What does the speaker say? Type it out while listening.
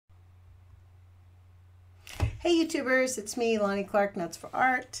Hey YouTubers, it's me, Lonnie Clark, Nuts for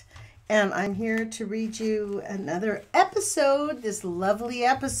Art, and I'm here to read you another episode, this lovely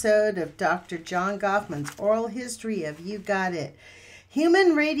episode of Dr. John Gofman's Oral History of You Got It.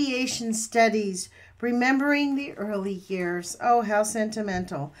 Human Radiation Studies, Remembering the Early Years. Oh, how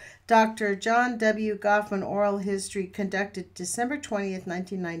sentimental. Dr. John W. Gofman Oral History, conducted December 20th,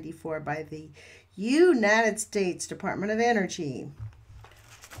 1994 by the United States Department of Energy.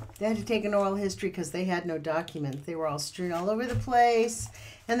 They had to take an oral history because they had no documents. They were all strewn all over the place,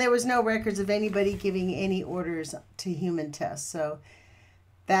 and there was no records of anybody giving any orders to human tests. So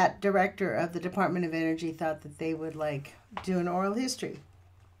that director of the Department of Energy thought that they would do an oral history.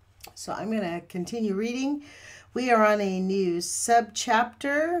 So I'm going to continue reading. We are on a new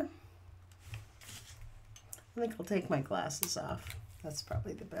subchapter. I think I'll take my glasses off. That's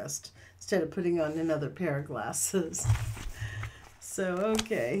probably the best, instead of putting on another pair of glasses. So,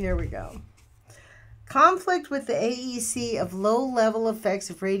 okay, here we go. Conflict with the AEC of low-level effects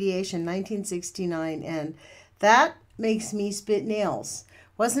of radiation, 1969, and that makes me spit nails.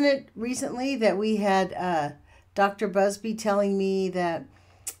 Wasn't it recently that we had Dr. Busby telling me that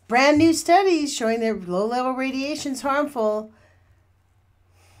brand new studies showing that low-level radiation is harmful?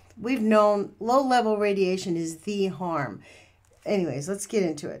 We've known low-level radiation is the harm. Anyways, let's get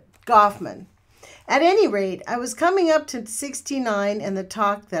into it. Gofman. At any rate, I was coming up to 69 and the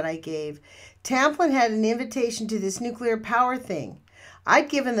talk that I gave. Tamplin had an invitation to this nuclear power thing. I'd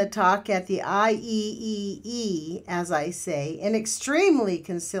given the talk at the IEEE, as I say, an extremely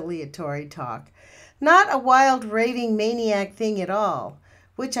conciliatory talk. Not a wild, raving maniac thing at all,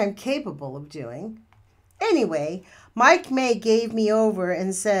 which I'm capable of doing. Anyway, Mike May gave me over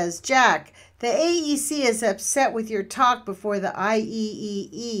and says, "Jack, the AEC is upset with your talk before the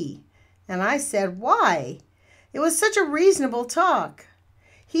IEEE. And I said, "Why? It was such a reasonable talk."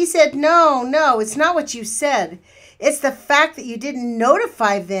 He said, No, it's not what you said. It's the fact that you didn't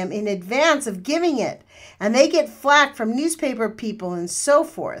notify them in advance of giving it, and they get flack from newspaper people and so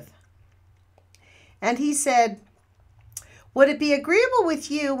forth." And he said, "Would it be agreeable with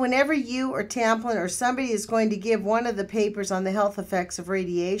you whenever you or Tamplin or somebody is going to give one of the papers on the health effects of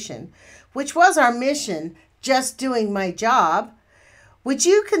radiation, which was our mission, just doing my job, would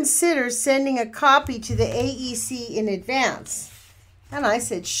you consider sending a copy to the AEC in advance?" And I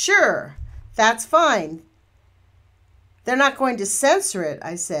said, "Sure, that's fine. They're not going to censor it,"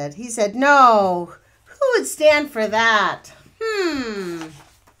 I said. He said, "No, who would stand for that?"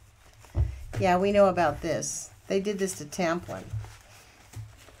 Yeah, we know about this. They did this to Tamplin.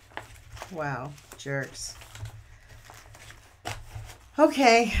 Wow, jerks.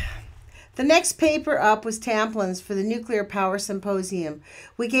 Okay. The next paper up was Tamplin's for the Nuclear Power Symposium.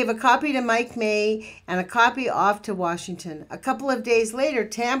 We gave a copy to Mike May and a copy off to Washington. A couple of days later,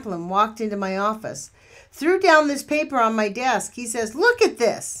 Tamplin walked into my office, threw down this paper on my desk. He says, "Look at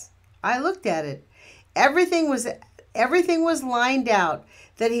this." I looked at it. Everything was lined out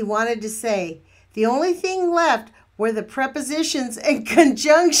that he wanted to say. The only thing left were the prepositions and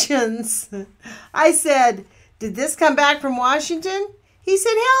conjunctions. I said, "Did this come back from Washington?" He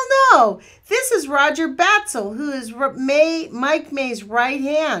said, "Hell no. This is Roger Batzel, who is Mike May's right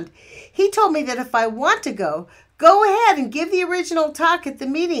hand. He told me that if I want to go ahead and give the original talk at the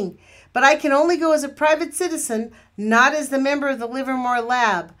meeting. But I can only go as a private citizen, not as the member of the Livermore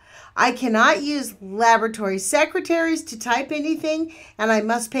lab. I cannot use laboratory secretaries to type anything, and I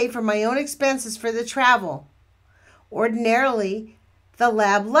must pay for my own expenses for the travel." Ordinarily, the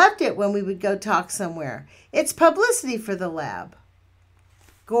lab loved it when we would go talk somewhere. It's publicity for the lab.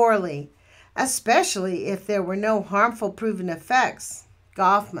 Gourley, especially if there were no harmful proven effects.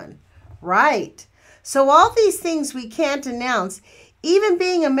 Gofman, right. So all these things we can't announce, even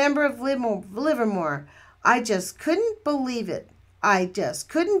being a member of Livermore. I just couldn't believe it. I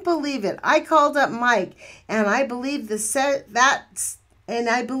called up Mike, and I believe that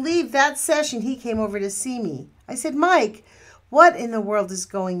session he came over to see me. I said, "Mike, what in the world is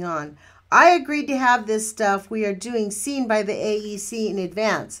going on? I agreed to have this stuff we are doing seen by the AEC in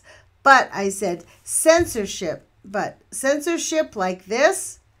advance. But," I said, censorship like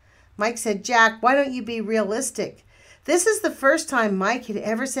this?" Mike said, "Jack, why don't you be realistic?" This is the first time Mike had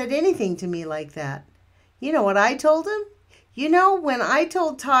ever said anything to me like that. You know what I told him? You know, when I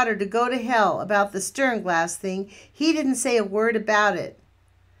told Totter to go to hell about the Sternglass thing, he didn't say a word about it.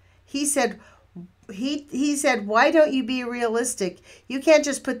 He said, "Why don't you be realistic? You can't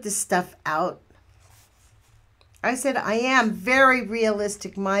just put this stuff out." I said, "I am very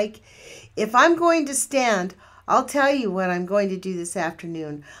realistic, Mike. If I'm going to stand, I'll tell you what I'm going to do this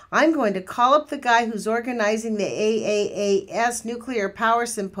afternoon. I'm going to call up the guy who's organizing the AAAS Nuclear Power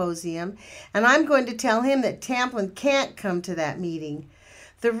Symposium, and I'm going to tell him that Tamplin can't come to that meeting.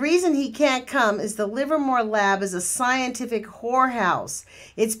 The reason he can't come is the Livermore Lab is a scientific whorehouse.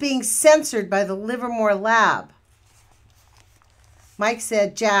 It's being censored by the Livermore Lab. Mike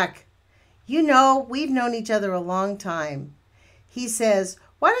said, Jack, you know, we've known each other a long time. He says,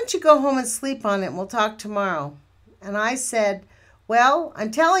 why don't you go home and sleep on it and we'll talk tomorrow? And I said, well, I'm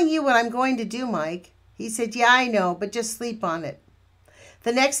telling you what I'm going to do, Mike. He said, yeah, I know, but just sleep on it.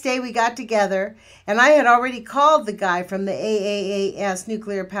 The next day we got together, and I had already called the guy from the AAAS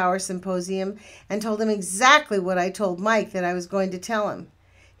Nuclear Power Symposium and told him exactly what I told Mike that I was going to tell him.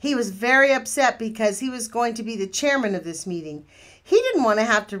 He was very upset because he was going to be the chairman of this meeting. He didn't want to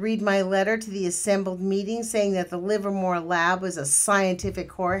have to read my letter to the assembled meeting saying that the Livermore Lab was a scientific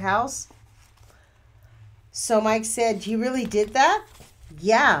whorehouse. So Mike said, you really did that?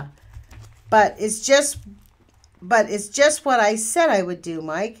 Yeah, but it's just what I said I would do,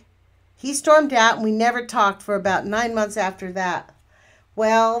 Mike. He stormed out and we never talked for about 9 months after that.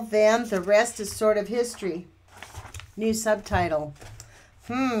 Well, then the rest is sort of history. New subtitle.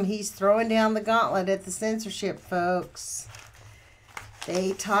 He's throwing down the gauntlet at the censorship, folks.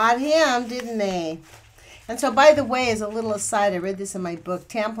 They taught him, didn't they? And so, by the way, as a little aside, I read this in my book.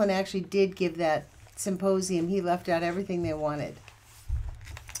 Tamplin actually did give that symposium. He left out everything they wanted.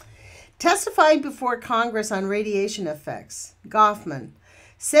 Testified before Congress on radiation effects. Gofman.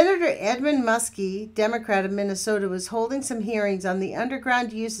 Senator Edmund Muskie, Democrat of Minnesota, was holding some hearings on the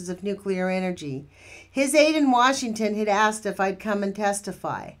underground uses of nuclear energy. His aide in Washington had asked if I'd come and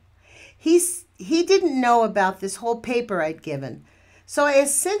testify. He didn't know about this whole paper I'd given. So I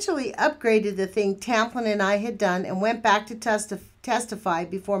essentially upgraded the thing Tamplin and I had done and went back to testify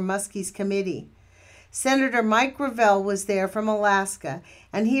before Muskie's committee. Senator Mike Gravel was there from Alaska,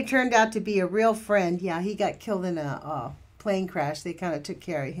 and he turned out to be a real friend. Yeah, he got killed in a plane crash. They kind of took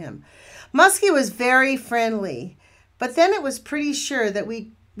care of him. Muskie was very friendly, but then it was pretty sure that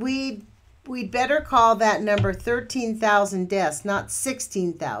we'd better call that number 13,000 deaths, not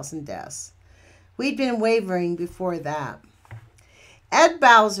 16,000 deaths. We'd been wavering before that. Ed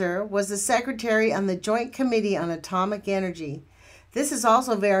Bowser was the secretary on the Joint Committee on Atomic Energy. This is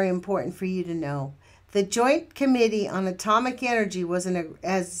also very important for you to know. The Joint Committee on Atomic Energy was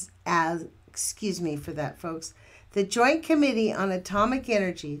excuse me for that, folks. The Joint Committee on Atomic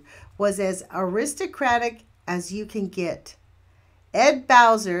Energy was as aristocratic as you can get. Ed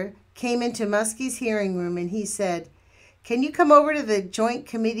Bowser came into Muskie's hearing room and he said, "Can you come over to the Joint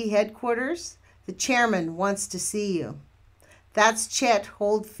Committee headquarters? The chairman wants to see you." That's Chet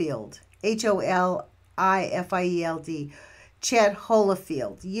Holdfield, Holifield, Chet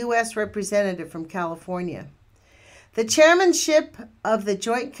Holyfield, U.S. Representative from California. The chairmanship of the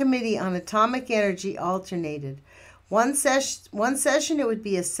Joint Committee on Atomic Energy alternated. One session it would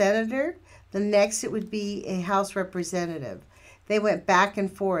be a senator, the next it would be a House representative. They went back and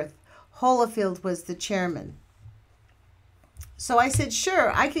forth. Holyfield was the chairman. So I said,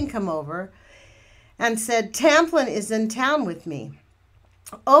 sure, I can come over. And said, Tamplin is in town with me.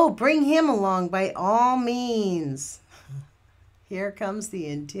 Oh, bring him along by all means. Here comes the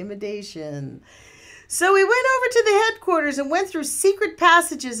intimidation. So we went over to the headquarters and went through secret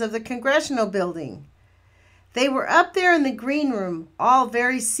passages of the Congressional building. They were up there in the green room, all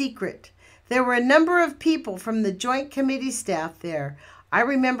very secret. There were a number of people from the Joint Committee staff there. I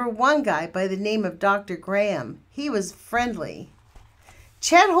remember one guy by the name of Dr. Graham. He was friendly.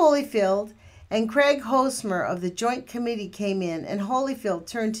 Chet Holyfield and Craig Hosmer of the Joint Committee came in, and Holyfield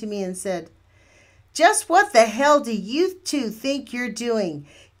turned to me and said, "Just what the hell do you two think you're doing,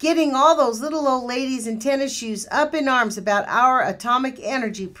 getting all those little old ladies in tennis shoes up in arms about our atomic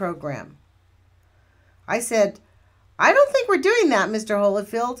energy program?" I said, "I don't think we're doing that, Mr.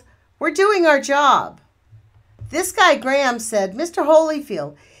 Holyfield. We're doing our job." This guy Graham said, "Mr.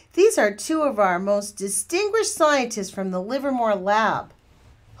 Holyfield, these are two of our most distinguished scientists from the Livermore Lab."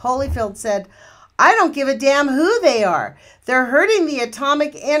 Holyfield said, "I don't give a damn who they are. They're hurting the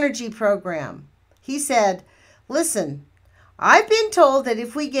atomic energy program." He said, "Listen, I've been told that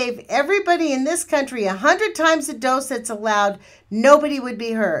if we gave everybody in this country 100 times the dose that's allowed, nobody would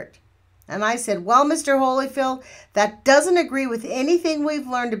be hurt." And I said, "Well, Mr. Holyfield, that doesn't agree with anything we've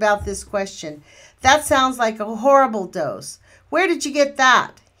learned about this question. That sounds like a horrible dose. Where did you get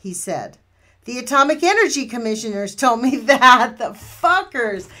that?" He said. "The Atomic Energy Commissioners told me that." The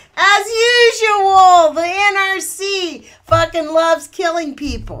fuckers. As usual, the NRC fucking loves killing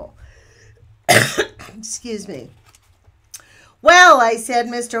people. Excuse me. "Well," I said,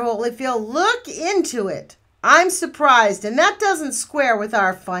 "Mr. Holyfield, look into it." I'm surprised, and that doesn't square with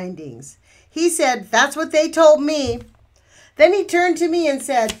our findings. He said, that's what they told me. Then he turned to me and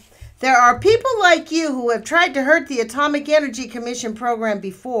said, there are people like you who have tried to hurt the Atomic Energy Commission program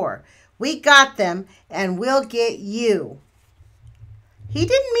before. We got them, and we'll get you. He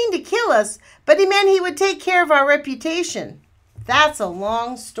didn't mean to kill us, but he meant he would take care of our reputation. That's a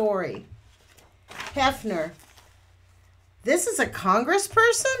long story. Hefner. This is a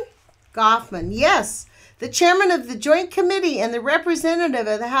congressperson? Gofman. Yes. The chairman of the Joint Committee and the representative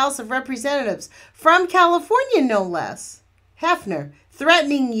of the House of Representatives. From California, no less. Hefner.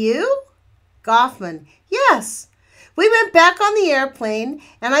 Threatening you? Gofman. Yes. We went back on the airplane,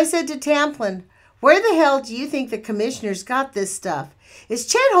 and I said to Tamplin, where the hell do you think the commissioners got this stuff? Is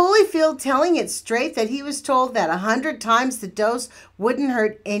Chet Holyfield telling it straight that he was told that 100 times the dose wouldn't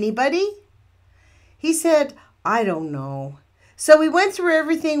hurt anybody? He said, I don't know. So we went through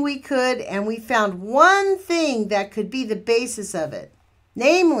everything we could, and we found one thing that could be the basis of it.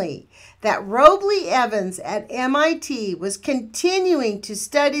 Namely, that Robley Evans at MIT was continuing to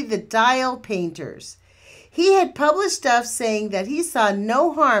study the dial painters. He had published stuff saying that he saw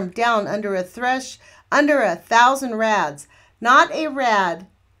no harm down under 1,000 rads. Not a rad,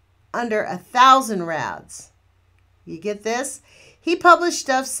 under 1,000 rads. You get this? He published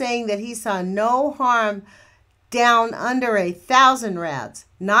stuff saying that he saw no harm down under 1,000 rads.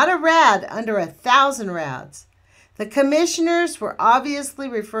 Not a rad, under 1,000 rads. The commissioners were obviously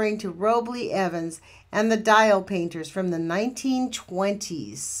referring to Robley Evans and the dial painters from the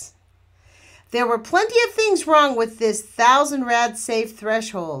 1920s. There were plenty of things wrong with this 1,000 rad safe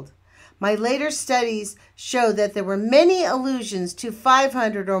threshold. My later studies show that there were many allusions to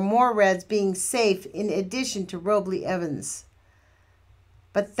 500 or more rads being safe in addition to Robley Evans.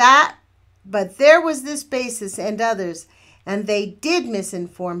 But there was this basis and others, and they did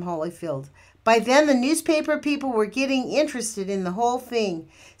misinform Holyfield. By then, the newspaper people were getting interested in the whole thing.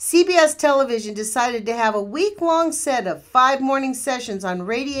 CBS television decided to have a week-long set of 5 morning sessions on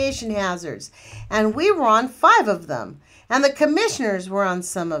radiation hazards, and we were on 5 of them, and the commissioners were on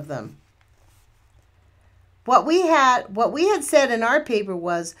some of them. What we had said in our paper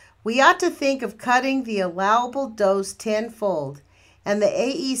was we ought to think of cutting the allowable dose 10-fold, and the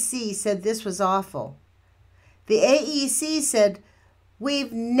AEC said this was awful. The AEC said we're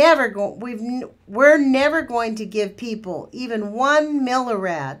never going to give people even 1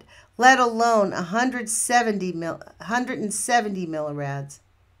 millirad, let alone 170 millirads.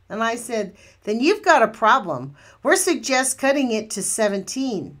 And I said, then you've got a problem. We're suggest cutting it to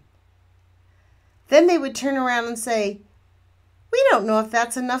 17. Then they would turn around and say, we don't know if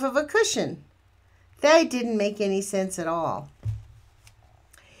that's enough of a cushion. That didn't make any sense at all.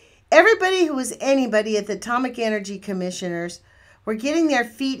 Everybody who was anybody at the Atomic Energy Commissioners were getting their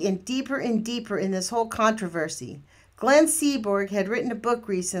feet in deeper and deeper in this whole controversy. Glenn Seaborg had written a book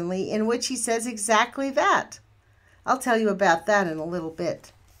recently in which he says exactly that. I'll tell you about that in a little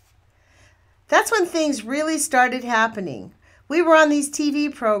bit. That's when things really started happening. We were on these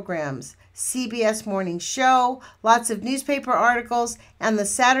TV programs. CBS Morning Show, lots of newspaper articles, and the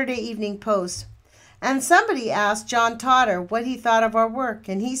Saturday Evening Post. And somebody asked John Totter what he thought of our work,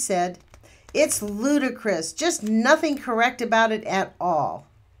 and he said, it's ludicrous, just nothing correct about it at all.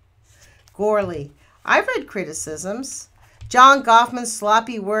 Gourley, I've read criticisms. John Gofman's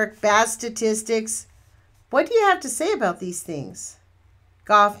sloppy work, bad statistics. What do you have to say about these things?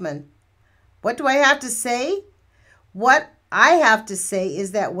 Gofman, what do I have to say? What I have to say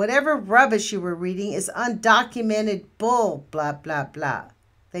is that whatever rubbish you were reading is undocumented bull, blah, blah, blah.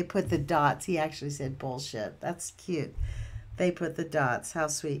 They put the dots. He actually said bullshit. That's cute. They put the dots. How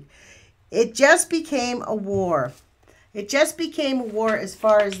sweet. It just became a war. It just became a war as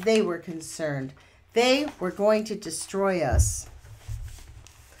far as they were concerned. They were going to destroy us.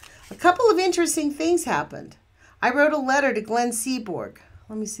 A couple of interesting things happened. I wrote a letter to Glenn Seaborg.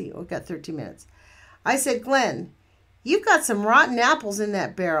 Let me see. We've got 13 minutes. I said, Glenn, you've got some rotten apples in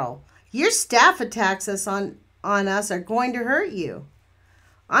that barrel. Your staff attacks on us are going to hurt you.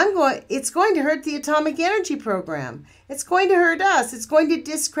 It's going to hurt the atomic energy program. It's going to hurt us. It's going to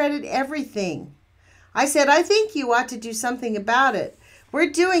discredit everything. I said, I think you ought to do something about it. We're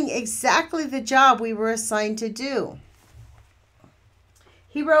doing exactly the job we were assigned to do.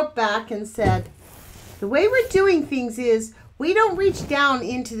 He wrote back and said, the way we're doing things is we don't reach down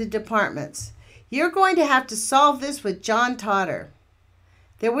into the departments. You're going to have to solve this with John Totter.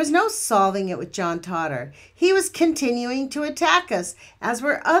 There was no solving it with John Totter. He was continuing to attack us, as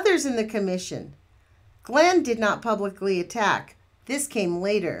were others in the commission. Glenn did not publicly attack. This came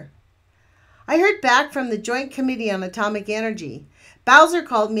later. I heard back from the Joint Committee on Atomic Energy. Bowser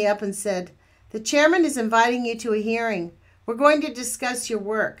called me up and said, The chairman is inviting you to a hearing. We're going to discuss your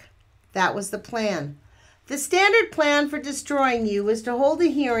work. That was the plan. The standard plan for destroying you was to hold a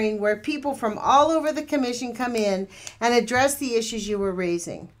hearing where people from all over the commission come in and address the issues you were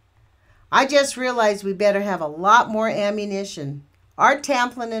raising. I just realized we better have a lot more ammunition. Art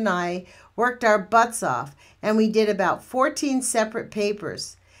Tamplin and I worked our butts off, and we did about 14 separate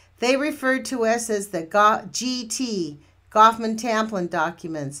papers. They referred to us as the GT, Gofman-Tamplin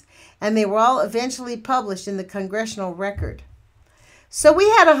documents, and they were all eventually published in the Congressional Record. So we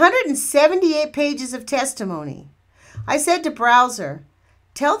had 178 pages of testimony. I said to Browser,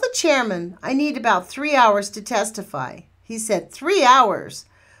 "Tell the chairman I need about 3 hours to testify." He said, 3 hours?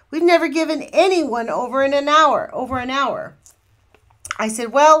 We've never given anyone over an hour. I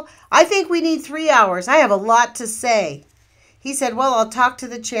said, "Well, I think we need 3 hours. I have a lot to say." He said, "Well, I'll talk to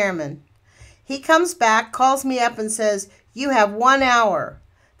the chairman." He comes back, calls me up and says, "You have 1 hour.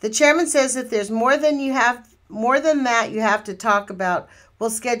 The chairman says if there's more than that you have to talk about, we'll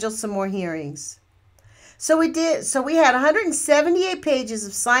schedule some more hearings." So we did. So we had 178 pages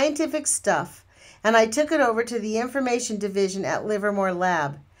of scientific stuff, and I took it over to the information division at Livermore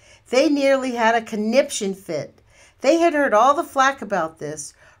Lab. They nearly had a conniption fit. They had heard all the flack about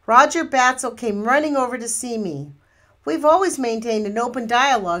this. Roger Batzel came running over to see me. We've always maintained an open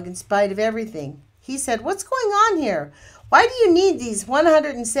dialogue in spite of everything. He said, "What's going on here? Why do you need these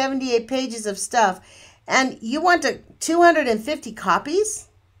 178 pages of stuff? And you want 250 copies?"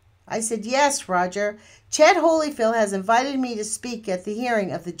 I said, "Yes, Roger. Chet Holyfield has invited me to speak at the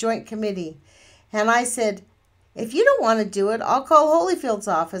hearing of the Joint Committee." And I said, "If you don't want to do it, I'll call Holyfield's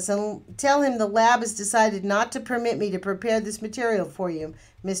office and tell him the lab has decided not to permit me to prepare this material for you,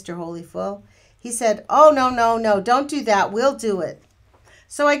 Mr. Holyfield." He said, "Oh, no, don't do that. We'll do it."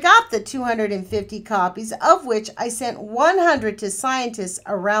 So I got the 250 copies, of which I sent 100 to scientists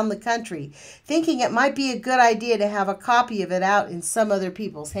around the country, thinking it might be a good idea to have a copy of it out in some other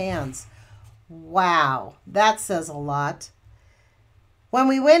people's hands. Wow, that says a lot. When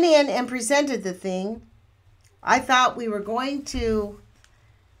we went in and presented the thing, I thought we were going to...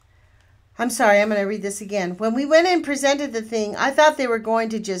 I'm going to read this again. When we went in and presented the thing, I thought they were going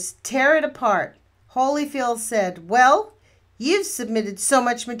to just tear it apart. Holyfield said, "Well, you've submitted so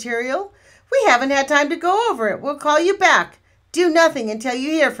much material. We haven't had time to go over it. We'll call you back. Do nothing until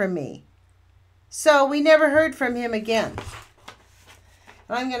you hear from me." So we never heard from him again.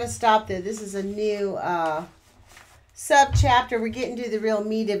 I'm going to stop there. This is a new sub-chapter. We're getting to the real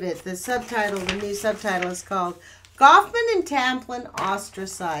meat of it. The new subtitle is called Gofman and Tamplin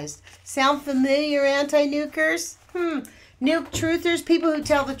Ostracized. Sound familiar, anti-nukers? Nuke truthers, people who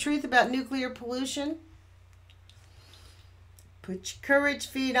tell the truth about nuclear pollution? Put your courage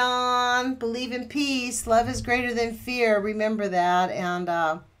feet on. Believe in peace. Love is greater than fear. Remember that. And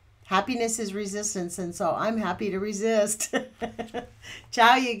happiness is resistance. And so I'm happy to resist.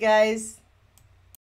 Ciao, you guys.